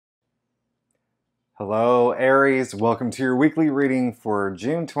Hello, Aries. Welcome to your weekly reading for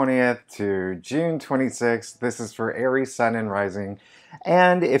June 20th to June 26th. This is for Aries, Sun, and Rising.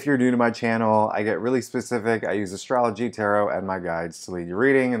 And if you're new to my channel, I get really specific. I use astrology, tarot, and my guides to lead your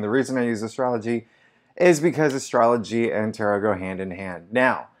reading. And the reason I use astrology is because astrology and tarot go hand in hand.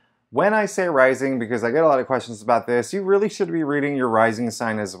 Now, when I say rising, because I get a lot of questions about this, you really should be reading your rising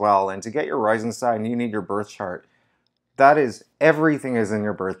sign as well. And to get your rising sign, you need your birth chart. That is, everything is in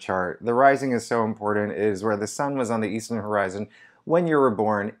your birth chart. The rising is so important. It is where the sun was on the eastern horizon when you were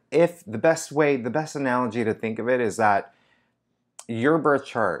born. If the best analogy to think of it is that your birth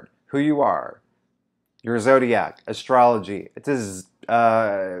chart, who you are, your zodiac, astrology, it's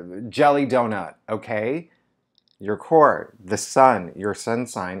a jelly donut, okay? Your core, the sun, your sun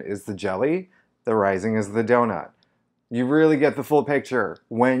sign is the jelly, the rising is the donut. You really get the full picture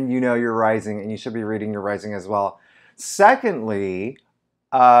when you know you're rising, and you should be reading your rising as well. Secondly,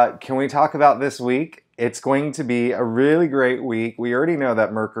 can we talk about this week? It's going to be a really great week. We already know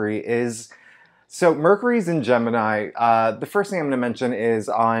that Mercury is... So Mercury's in Gemini. The first thing I'm going to mention is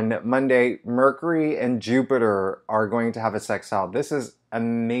on Monday, Mercury and Jupiter are going to have a sextile. This is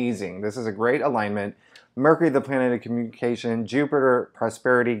amazing. This is a great alignment. Mercury, the planet of communication. Jupiter,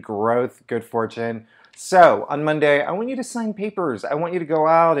 prosperity, growth, good fortune. So on Monday, I want you to sign papers. I want you to go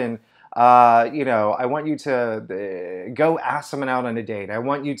out and I want you to go ask someone out on a date. I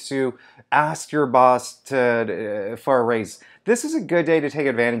want you to ask your boss for a raise. This is a good day to take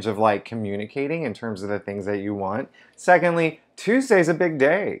advantage of communicating in terms of the things that you want. Secondly, Tuesday's a big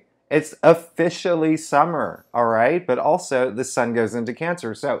day. It's officially summer, all right? But also the sun goes into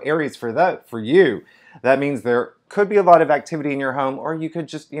Cancer. So Aries, for you, that means there could be a lot of activity in your home, or you could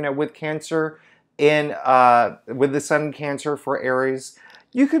just, with Cancer with the sun in Cancer for Aries,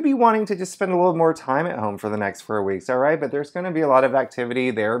 you could be wanting to just spend a little more time at home for the next 4 weeks, all right? But there's going to be a lot of activity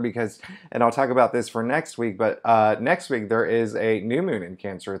there because, and I'll talk about this for next week, but next week there is a new moon in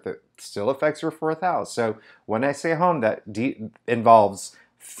Cancer that still affects your 4th house. So when I say home, that involves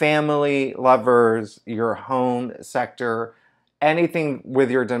family, lovers, your home sector, anything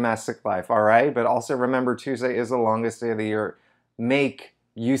with your domestic life, all right? But also remember, Tuesday is the longest day of the year. Make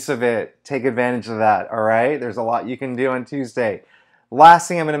use of it. Take advantage of that, all right? There's a lot you can do on Tuesday. Last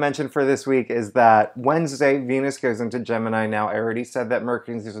thing I'm going to mention for this week is that Wednesday, Venus goes into Gemini. Now, I already said that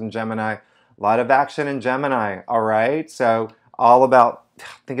Mercury is in Gemini. A lot of action in Gemini, all right? So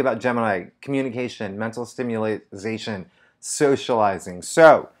think about Gemini, communication, mental stimulation, socializing.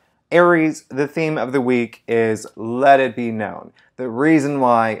 So, Aries, the theme of the week is let it be known. The reason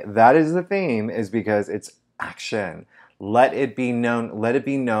why that is the theme is because it's action. Let it be known. Let it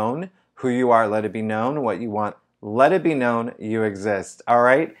be known who you are. Let it be known what you want. Let it be known you exist. All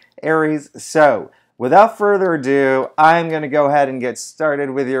right, Aries. So without further ado, I'm going to go ahead and get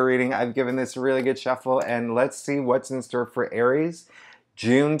started with your reading. I've given this a really good shuffle, and let's see what's in store for Aries.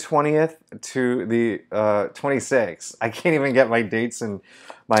 June 20th to the 26th. I can't even get my dates in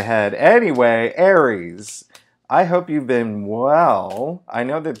my head. Anyway, Aries, I hope you've been well. I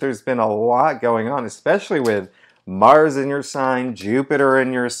know that there's been a lot going on, especially with Mars in your sign, Jupiter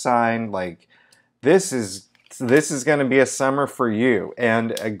in your sign. This is going to be a summer for you,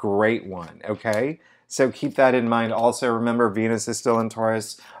 and a great one, okay? So keep that in mind. Also, remember, Venus is still in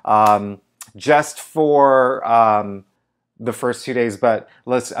Taurus just for the first 2 days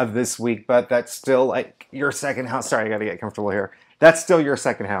of this week, but that's still your second house. Sorry, I got to get comfortable here. That's still your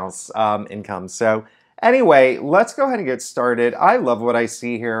second house income. So anyway, let's go ahead and get started. I love what I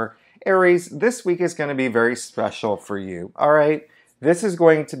see here. Aries, this week is going to be very special for you, all right? This is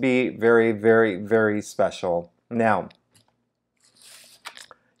going to be very, very, very special. Now,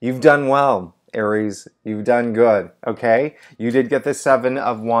 you've done well, Aries. You've done good, okay? You did get the 7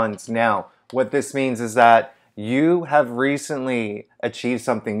 of Wands. Now, what this means is that you have recently achieved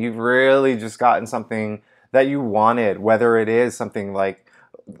something. You've really just gotten something that you wanted, whether it is something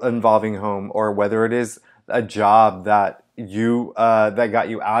involving home, or whether it is a job that that got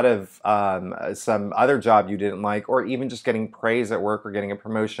you out of some other job you didn't like, or even just getting praise at work, or getting a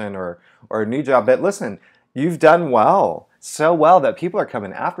promotion, or a new job. But listen, you've done well, so well that people are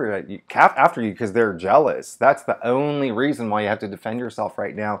coming after you because they're jealous. That's the only reason why you have to defend yourself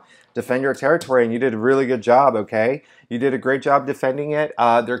right now. Defend your territory, and you did a really good job, okay? You did a great job defending it.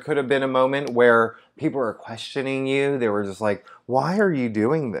 There could have been a moment where people were questioning you. They were just like, why are you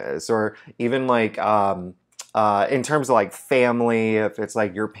doing this? Or even in terms of family, if it's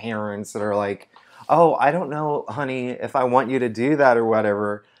your parents that are like, oh, I don't know, honey, if I want you to do that or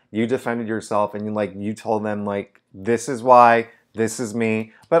whatever. You defended yourself, and you told them this is why, this is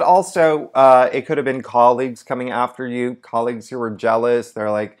me. But also, it could have been colleagues coming after you, colleagues who were jealous.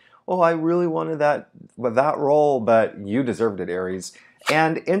 They're like, oh, I really wanted that role, but you deserved it, Aries.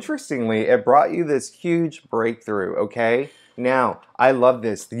 And interestingly, it brought you this huge breakthrough, okay? Now, I love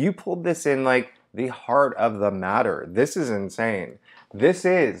this. You pulled this in like the heart of the matter. This is insane. This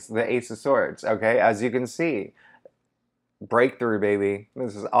is the Ace of Swords, okay? As you can see, breakthrough, baby.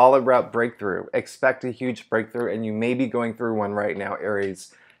 This is all about breakthrough. Expect a huge breakthrough, and you may be going through one right now,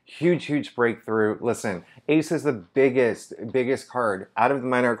 Aries. Huge, huge breakthrough. Listen, Ace is the biggest card out of the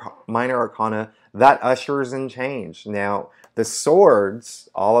minor arcana that ushers in change. Now, the swords,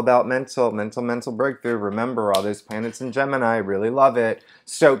 all about mental breakthrough. Remember, all those planets in Gemini, really love it.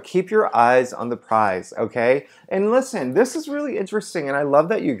 So keep your eyes on the prize, okay? And listen, this is really interesting, and I love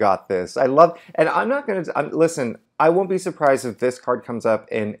that you got this. And I'm not going to, listen, I won't be surprised if this card comes up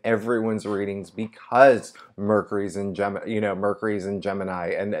in everyone's readings because Mercury's in Gemini,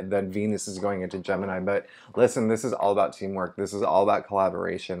 and then Venus is going into Gemini. But listen, this is all about teamwork. This is all about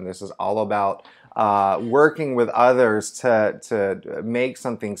collaboration. This is all about working with others to make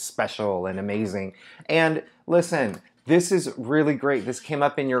something special and amazing. And listen, this is really great. This came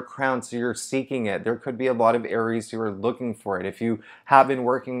up in your crown, so you're seeking it. There could be a lot of Aries who are looking for it. If you have been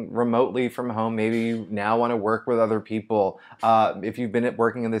working remotely from home, maybe you now want to work with other people. If you've been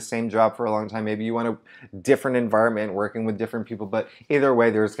working in the same job for a long time, maybe you want a different environment, working with different people. But either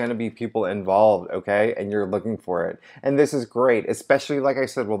way, there's going to be people involved, okay? And you're looking for it. And this is great, especially, like I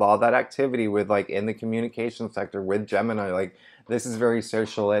said, with all that activity with like in the communication sector with Gemini. Like, this is very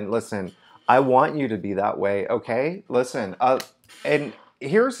social. And listen, I want you to be that way, okay? Listen, and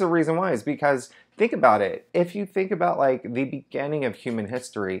here's the reason why, is because think about it. If you think about like the beginning of human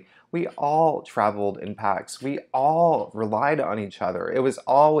history, we all traveled in packs. We all relied on each other. It was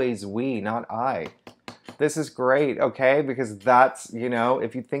always we, not I. This is great, okay? Because that's, you know,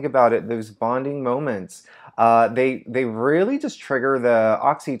 if you think about it, those bonding moments, they really just trigger the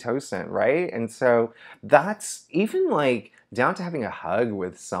oxytocin, right? And so that's even like down to having a hug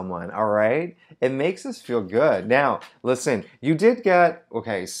with someone, all right? It makes us feel good. Now, listen, you did get,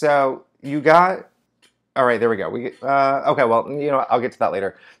 okay, so you got, all right, there we go. Okay, well, you know, I'll get to that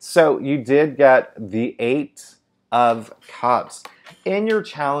later. So you did get the 8 of Cups in your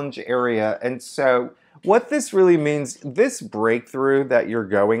challenge area. And so what this really means, this breakthrough that you're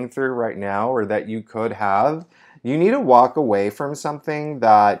going through right now, or that you could have, you need to walk away from something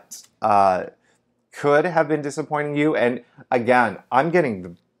that could have been disappointing you. And again, I'm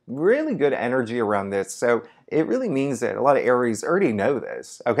getting really good energy around this. So it really means that a lot of Aries already know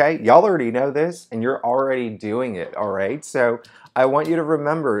this, okay? Y'all already know this, and you're already doing it, all right? So I want you to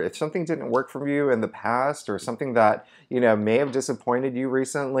remember, if something didn't work for you in the past, or something that, you know, may have disappointed you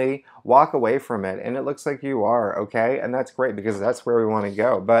recently, walk away from it. And it looks like you are, okay? And that's great, because that's where we want to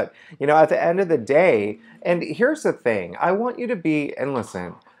go. But, you know, at the end of the day, and here's the thing, I want you to be, and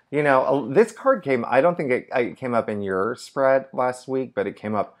listen, you know, this card came, I don't think it came up in your spread last week, but it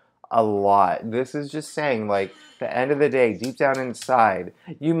came up a lot. This is just saying, like, the end of the day, deep down inside,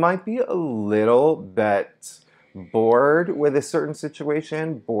 you might be a little bit bored with a certain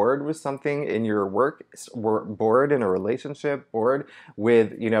situation, bored with something in your work, bored in a relationship, bored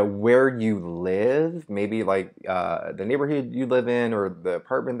with, you know, where you live, maybe like the neighborhood you live in, or the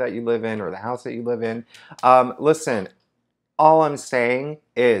apartment that you live in, or the house that you live in. Listen, all I'm saying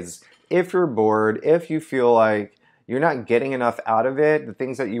is, if you're bored, if you feel like you're not getting enough out of it, the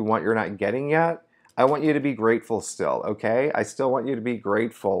things that you want you're not getting yet, I want you to be grateful still, okay? I still want you to be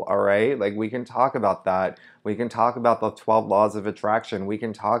grateful, all right? Like, we can talk about that. We can talk about the 12 laws of attraction. We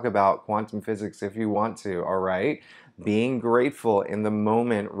can talk about quantum physics if you want to, all right? Being grateful in the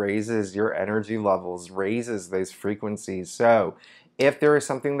moment raises your energy levels, raises those frequencies. So if there is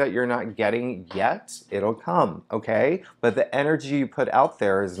something that you're not getting yet, it'll come, okay? But the energy you put out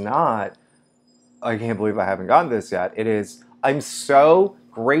there is not, I can't believe I haven't gotten this yet. It is, I'm so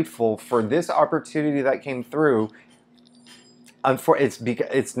grateful for this opportunity that came through.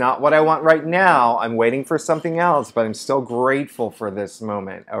 It's not what I want right now. I'm waiting for something else, but I'm still grateful for this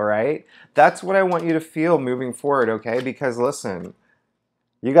moment, all right? That's what I want you to feel moving forward, okay? Because listen,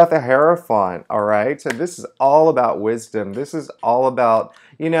 you got the Hierophant, all right? So this is all about wisdom. This is all about,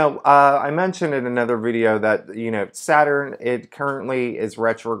 you know, I mentioned in another video that, you know, Saturn, it currently is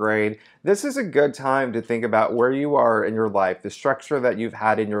retrograde. This is a good time to think about where you are in your life, the structure that you've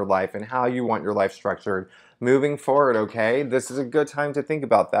had in your life, and how you want your life structured moving forward, okay? This is a good time to think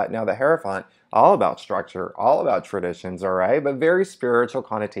about that. Now, the Hierophant, all about structure, all about traditions, all right? But very spiritual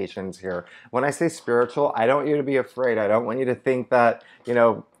connotations here. When I say spiritual, I don't want you to be afraid. I don't want you to think that, you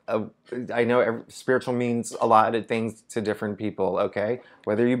know, I know spiritual means a lot of things to different people, okay?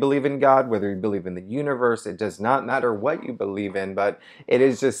 Whether you believe in God, whether you believe in the universe, it does not matter what you believe in, but it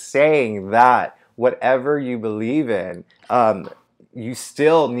is just saying that whatever you believe in, you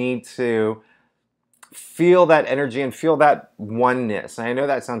still need to feel that energy and feel that oneness. And I know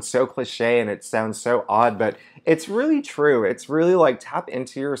that sounds so cliche and it sounds so odd, but it's really true. It's really like tap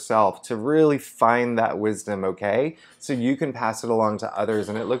into yourself to really find that wisdom, okay? So you can pass it along to others,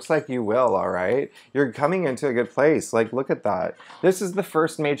 and it looks like you will, all right? You're coming into a good place. Like, look at that. This is the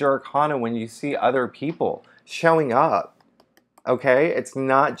first major arcana when you see other people showing up. Okay, it's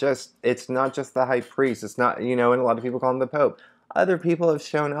not just the high priest. It's not, you know, and a lot of people call him the Pope. Other people have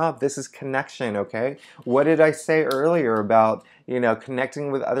shown up. This is connection, okay? What did I say earlier about, you know, connecting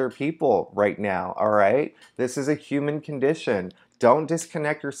with other people right now, all right? This is a human condition. Don't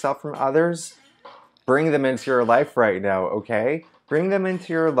disconnect yourself from others. Bring them into your life right now, okay? Bring them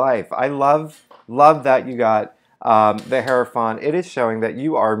into your life. I love that you got the Hierophant. It is showing that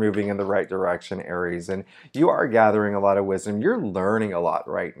you are moving in the right direction, Aries, and you are gathering a lot of wisdom. You're learning a lot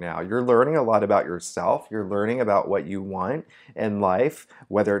right now. You're learning a lot about yourself. You're learning about what you want in life,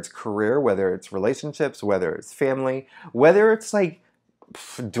 whether it's career, whether it's relationships, whether it's family, whether it's like,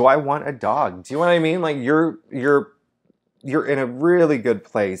 do I want a dog? Do you know what I mean? Like you're in a really good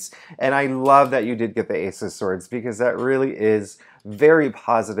place. And I love that you did get the Ace of Swords, because that really is very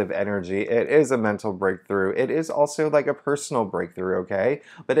positive energy. It is a mental breakthrough. It is also like a personal breakthrough, okay?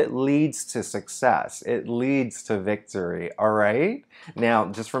 But it leads to success. It leads to victory, all right? Now,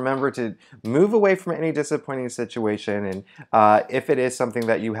 just remember to move away from any disappointing situation. And if it is something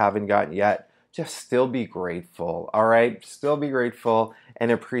that you haven't gotten yet, just still be grateful, all right? Still be grateful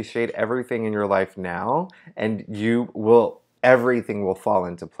and appreciate everything in your life now, and everything will fall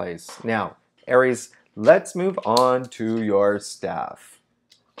into place. Now, Aries, let's move on to your staff.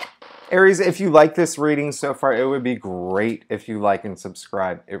 Aries, if you like this reading so far, it would be great if you like and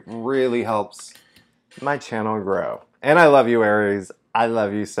subscribe. It really helps my channel grow. And I love you, Aries. I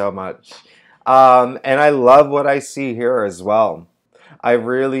love you so much. And I love what I see here as well. I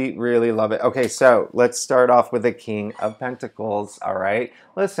really, really love it. Okay, so let's start off with the King of Pentacles, all right?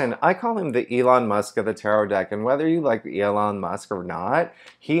 Listen, I call him the Elon Musk of the tarot deck, and whether you like Elon Musk or not,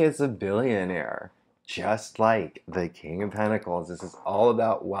 he is a billionaire, just like the King of Pentacles. This is all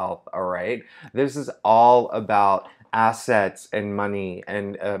about wealth, all right? This is all about assets and money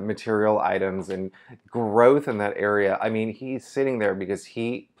and material items and growth in that area. I mean, he's sitting there because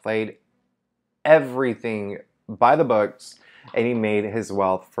he played everything by the books, and he made his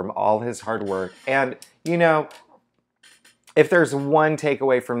wealth from all his hard work. And, you know, if there's one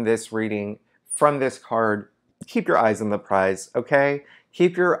takeaway from this reading, from this card, keep your eyes on the prize, okay?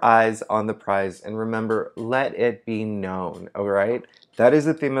 Keep your eyes on the prize, and remember, let it be known, all right? That is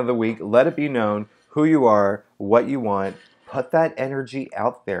the theme of the week. Let it be known who you are, what you want. Put that energy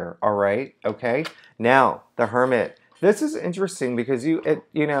out there, all right? Okay? Now, the Hermit. This is interesting because you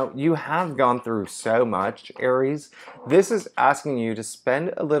have gone through so much, Aries. This is asking you to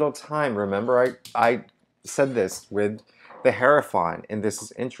spend a little time. Remember, I said this with the Hierophant, and this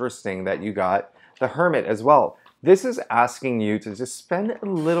is interesting that you got the Hermit as well. This is asking you to just spend a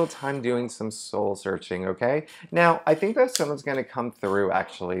little time doing some soul searching, okay? Now, I think that someone's going to come through,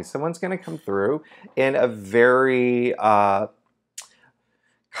 actually. Someone's going to come through in a very kind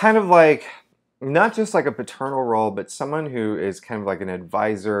of like, not just like a paternal role, but someone who is kind of like an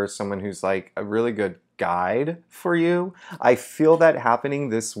advisor, someone who's like a really good guide for you. I feel that happening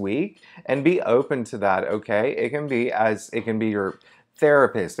this week, and be open to that, okay? It can be your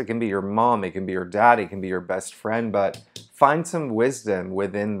therapist, it can be your mom, it can be your dad, it can be your best friend, but find some wisdom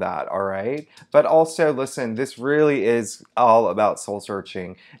within that, all right? But also, listen, this really is all about soul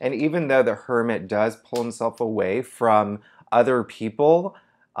searching. And even though the Hermit does pull himself away from other people,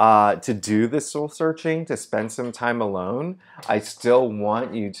 to do this soul searching, to spend some time alone, I still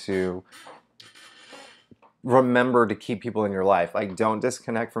want you to remember to keep people in your life. Like, don't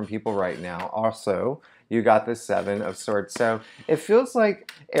disconnect from people right now. Also, you got the Seven of Swords. So it feels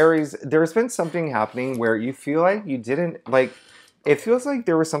like, Aries, there's been something happening where you feel like you didn't, like, it feels like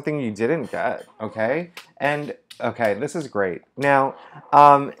there was something you didn't get, okay? And, okay, this is great. Now,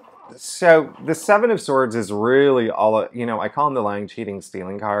 so the Seven of Swords is really all, you know, I call him the lying, cheating,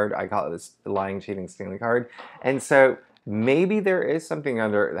 stealing card. I call it this lying, cheating, stealing card. And so maybe there is something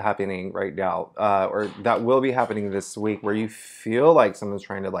happening right now, or that will be happening this week, where you feel like someone's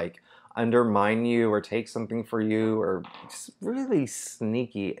trying to like undermine you or take something for you, or just really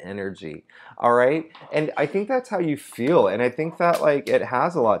sneaky energy. All right. And I think that's how you feel. And I think that like it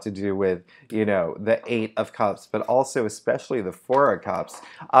has a lot to do with, you know, the Eight of Cups, but also especially the Four of Cups.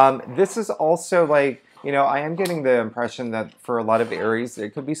 This is also like, you know, I am getting the impression that for a lot of Aries, it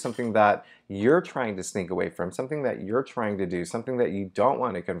could be something that you're trying to sneak away from, something that you're trying to do, something that you don't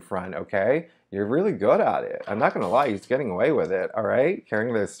want to confront, okay? You're really good at it. I'm not going to lie, he's getting away with it, all right?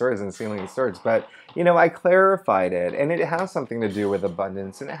 Carrying the swords and sealing the swords. But, you know, I clarified it, and it has something to do with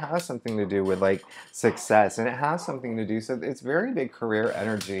abundance, and it has something to do with, like, success, and it has something to do, so it's very big career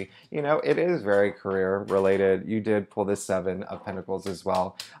energy. You know, it is very career related. You did pull the Seven of Pentacles as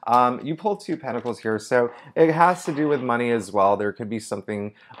well. You pulled Two Pentacles here, so it has to do with money as well. There could be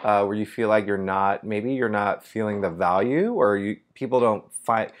something where you feel like maybe you're not feeling the value, or people don't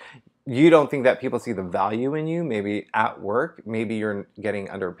find, you don't think that people see the value in you, maybe at work, maybe you're getting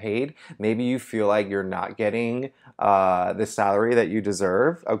underpaid, maybe you feel like you're not getting the salary that you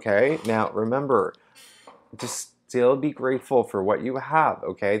deserve, okay? Now, remember, just still be grateful for what you have,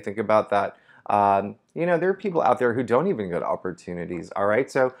 okay? Think about that. You know, there are people out there who don't even get opportunities, all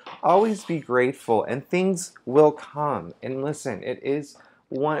right? So always be grateful, and things will come. And listen, it is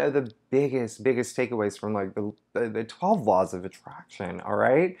one of the biggest takeaways from like the 12 laws of attraction, all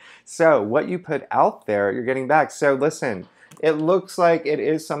right? So what you put out there, you're getting back. So listen, it looks like it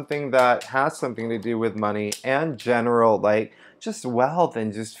is something that has something to do with money and general, like, just wealth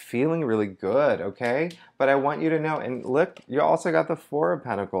and just feeling really good, okay? But I want you to know, and look, you also got the Four of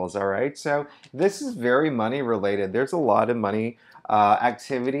Pentacles, all right? So this is very money related. There's a lot of money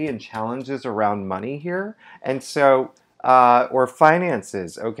activity and challenges around money here. And so, or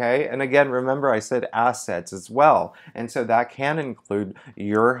finances, okay? And again, remember I said assets as well. And so that can include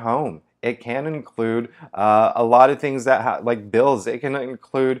your home. It can include a lot of things that like bills. It can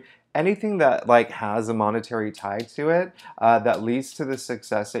include anything that like has a monetary tie to it that leads to the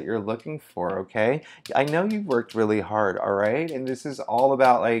success that you're looking for, okay? I know you've worked really hard, all right? And this is all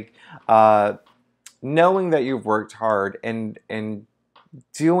about like knowing that you've worked hard and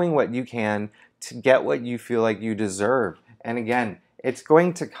doing what you can to get what you feel like you deserve. And again, it's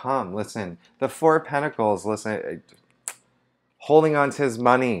going to come. Listen, the Four of Pentacles, listen, holding on to his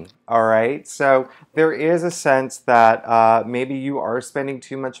money, all right? So there is a sense that maybe you are spending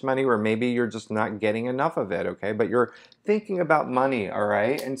too much money, or maybe you're just not getting enough of it, okay? But you're thinking about money, all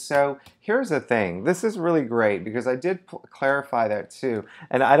right? And so here's the thing. This is really great because I did clarify that too.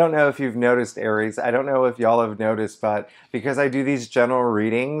 And I don't know if you've noticed, Aries. I don't know if y'all have noticed, but because I do these general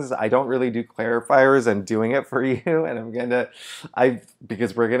readings, I don't really do clarifiers. I'm doing it for you, and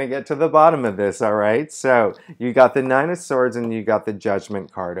because we're gonna get to the bottom of this, all right? So you got the Nine of Swords and you got the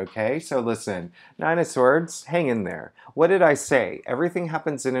Judgment card, okay? So listen, Nine of Swords, hang in there. What did I say? Everything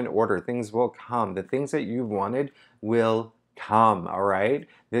happens in an order. Things will come. The things that you wanted will come, all right?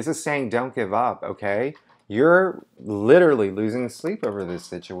 This is saying don't give up, okay? You're literally losing sleep over this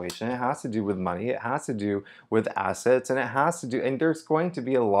situation. It has to do with money. It has to do with assets, and it has to do, and there's going to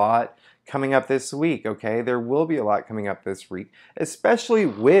be a lot coming up this week, okay? There will be a lot coming up this week, especially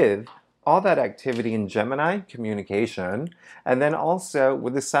with all that activity in Gemini, communication, and then also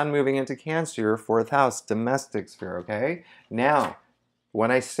with the Sun moving into Cancer, your fourth house, domestic sphere, okay? Now, when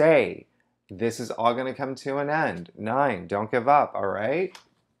I say this is all going to come to an end, 9, don't give up, all right?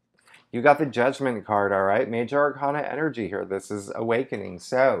 You got the Judgment card, all right? Major Arcana energy here. This is awakening.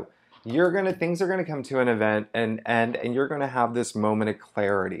 So things are gonna come to an event, and you're gonna have this moment of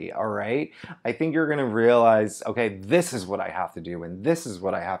clarity, all right? I think you're gonna realize, okay, this is what I have to do, and this is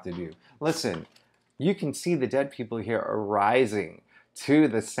what I have to do. Listen, you can see the dead people here arising to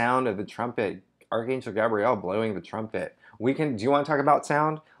the sound of the trumpet. Archangel Gabriel blowing the trumpet. Do you want to talk about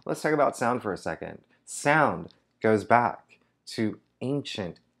sound? Let's talk about sound for a second. Sound goes back to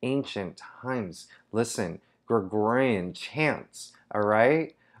ancient times. Listen, Gregorian chants, all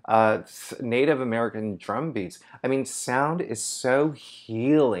right? Native American drum beats. I mean, sound is so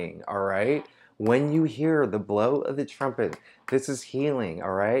healing, all right? When you hear the blow of the trumpet, this is healing,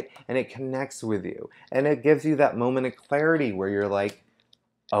 all right? And it connects with you. And it gives you that moment of clarity where you're like,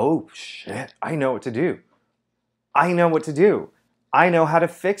 oh shit, I know what to do. I know what to do. I know how to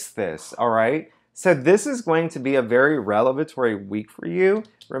fix this, all right? So this is going to be a very revelatory week for you.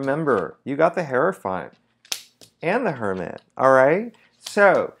 Remember, you got the Hierophant and the Hermit, all right?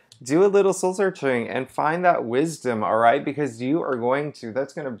 So do a little soul searching and find that wisdom, all right? Because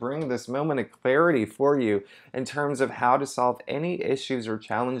that's going to bring this moment of clarity for you in terms of how to solve any issues or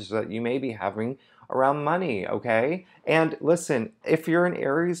challenges that you may be having around money, okay? And listen, if you're an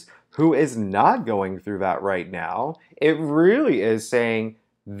Aries who is not going through that right now, it really is saying,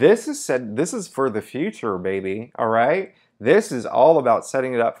 This is for the future, baby, all right? This is all about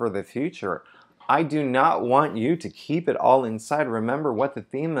setting it up for the future. I do not want you to keep it all inside. Remember what the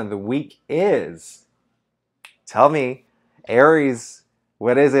theme of the week is. Tell me, Aries,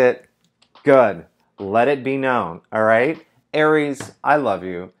 what is it? Good. Let it be known, all right? Aries, I love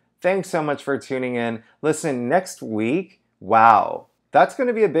you. Thanks so much for tuning in. Listen, next week, wow, that's going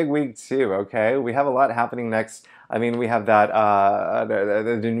to be a big week too, okay? We have a lot happening next. I mean, we have that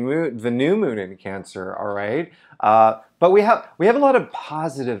the new moon in Cancer, all right? But we have a lot of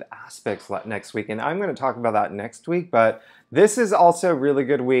positive aspects next week, and I'm going to talk about that next week. But this is also a really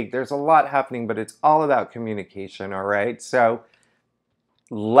good week. There's a lot happening, but it's all about communication, all right? So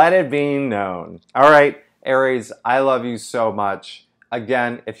let it be known. All right, Aries, I love you so much.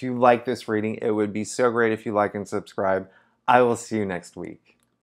 Again, if you like this reading, it would be so great if you like and subscribe. I will see you next week.